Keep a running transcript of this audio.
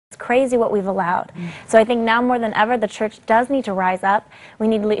crazy what we've allowed. So I think now more than ever, the church does need to rise up. We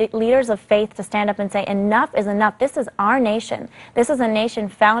need leaders of faith to stand up and say, enough is enough. This is our nation. This is a nation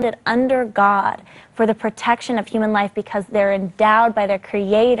founded under God for the protection of human life because they're endowed by their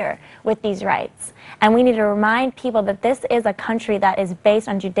Creator with these rights. And we need to remind people that this is a country that is based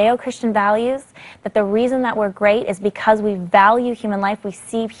on Judeo-Christian values, that the reason that we're great is because we value human life. We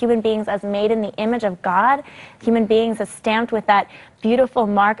see human beings as made in the image of God, human beings as stamped with that beautiful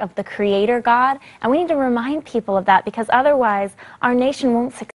mark of the Creator God. And we need to remind people of that because otherwise our nation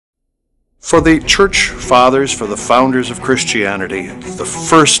won't succeed. For the church fathers, for the founders of Christianity, the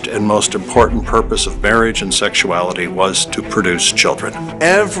first and most important purpose of marriage and sexuality was to produce children.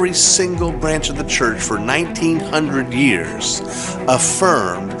 Every single branch of the church for 1900 years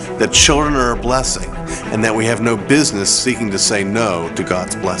affirmed that children are a blessing and that we have no business seeking to say no to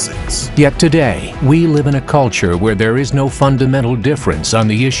God's blessings. Yet today, we live in a culture where there is no fundamental difference on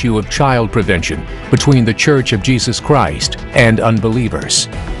the issue of child prevention between the Church of Jesus Christ and unbelievers.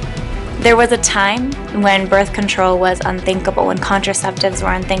 There was a time when birth control was unthinkable, when contraceptives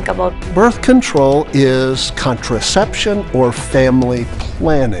were unthinkable. Birth control is contraception or family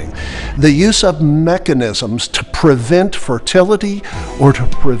planning, the use of mechanisms to prevent fertility or to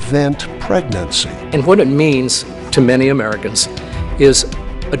prevent pregnancy. And what it means to many Americans is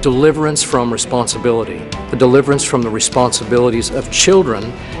a deliverance from responsibility, a deliverance from the responsibilities of children,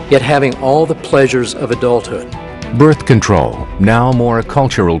 yet having all the pleasures of adulthood. Birth control, now more a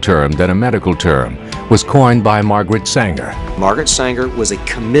cultural term than a medical term, was coined by Margaret Sanger. Margaret Sanger was a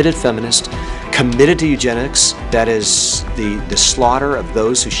committed feminist, committed to eugenics, that is the slaughter of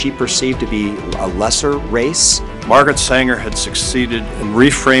those who she perceived to be a lesser race. Margaret Sanger had succeeded in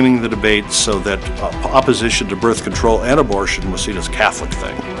reframing the debate so that opposition to birth control and abortion was seen as a Catholic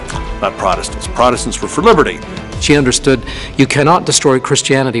thing, not Protestants. Protestants were for liberty. She understood you cannot destroy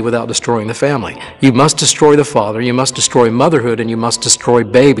Christianity without destroying the family. You must destroy the father, you must destroy motherhood, and you must destroy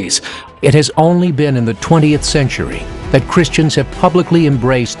babies. It has only been in the 20th century that Christians have publicly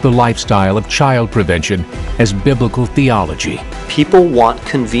embraced the lifestyle of child prevention as biblical theology. People want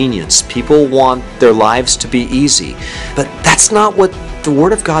convenience. People want their lives to be easy. But that's not what the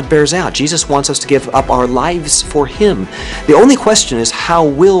Word of God bears out. Jesus wants us to give up our lives for Him. The only question is, how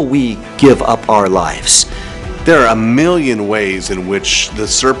will we give up our lives? There are a million ways in which the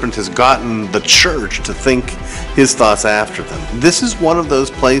serpent has gotten the church to think his thoughts after them. This is one of those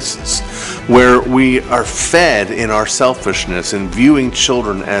places where we are fed in our selfishness in viewing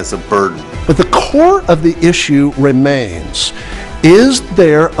children as a burden. But the core of the issue remains: is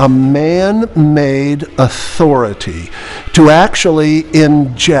there a man-made authority to actually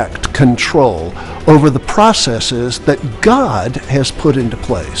inject control over the processes that God has put into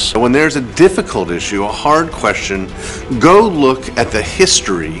place? When there's a difficult issue, a hard question, go look at the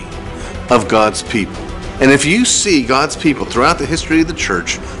history of God's people. And if you see God's people throughout the history of the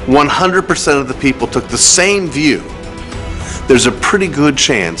church, 100% of the people took the same view. There's a pretty good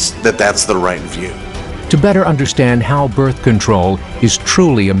chance that that's the right view. To better understand how birth control is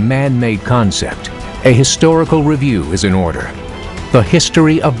truly a man-made concept, a historical review is in order. The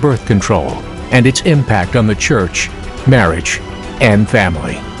history of birth control and its impact on the church, marriage, and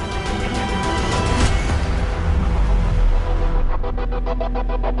family.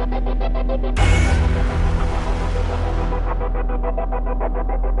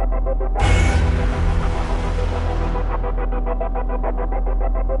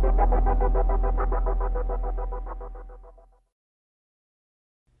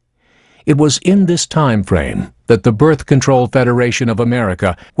 It was in this time frame that the Birth Control Federation of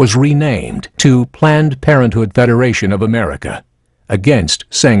America was renamed to Planned Parenthood Federation of America, against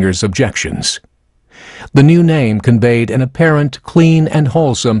Sanger's objections. The new name conveyed an apparent clean and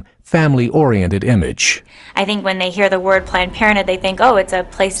wholesome, family-oriented image. I think when they hear the word Planned Parenthood, they think, oh, it's a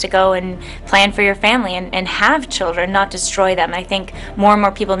place to go and plan for your family and have children, not destroy them. I think more and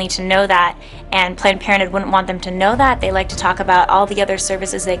more people need to know that, and Planned Parenthood wouldn't want them to know that. They like to talk about all the other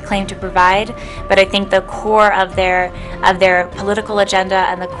services they claim to provide, but I think the core of their political agenda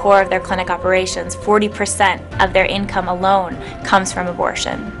and the core of their clinic operations, 40% of their income alone comes from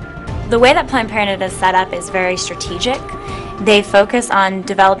abortion. The way that Planned Parenthood is set up is very strategic. They focus on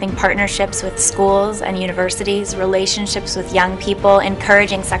developing partnerships with schools and universities, relationships with young people,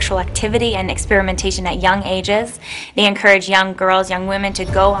 encouraging sexual activity and experimentation at young ages. They encourage young girls, young women to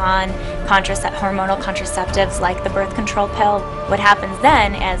go on hormonal contraceptives like the birth control pill. What happens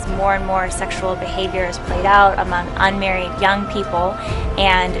then, as more and more sexual behavior is played out among unmarried young people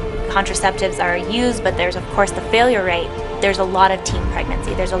and contraceptives are used, but there's of course the failure rate there's a lot of teen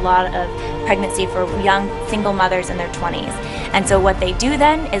pregnancy. There's a lot of pregnancy for young single mothers in their 20s. And so what they do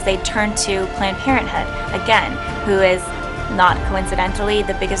then is they turn to Planned Parenthood, again, who is not coincidentally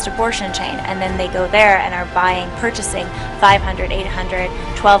the biggest abortion chain, and then they go there and are purchasing $500, $800,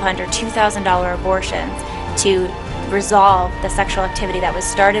 $1,200, $2,000 abortions to resolve the sexual activity that was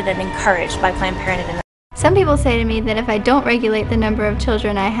started and encouraged by Planned Parenthood. Some people say to me that if I don't regulate the number of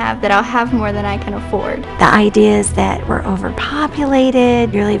children I have, that I'll have more than I can afford. The idea is that we're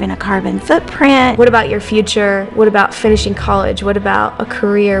overpopulated, you're leaving a carbon footprint. What about your future? What about finishing college? What about a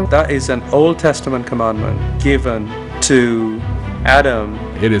career? That is an Old Testament commandment given to Adam.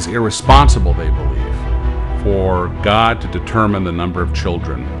 It is irresponsible, they believe, for God to determine the number of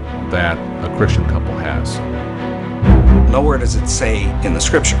children that a Christian couple has. Nowhere does it say in the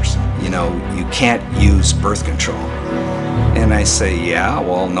scriptures, you can't use birth control. And I say, yeah,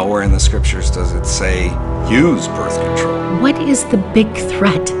 well, nowhere in the scriptures does it say use birth control. What is the big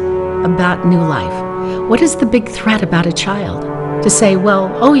threat about new life? What is the big threat about a child? To say,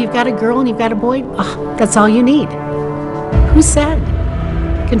 well, oh, you've got a girl and you've got a boy, that's all you need. Who said?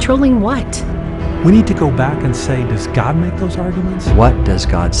 Controlling what? We need to go back and say, does God make those arguments? What does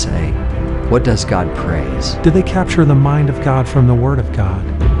God say? What does God praise? Do they capture the mind of God from the Word of God?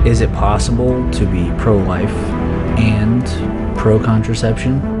 Is it possible to be pro-life and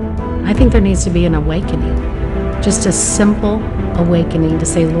pro-contraception? I think there needs to be an awakening. Just a simple awakening to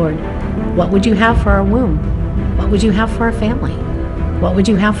say, Lord, what would you have for our womb? What would you have for our family? What would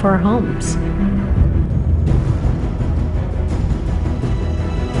you have for our homes?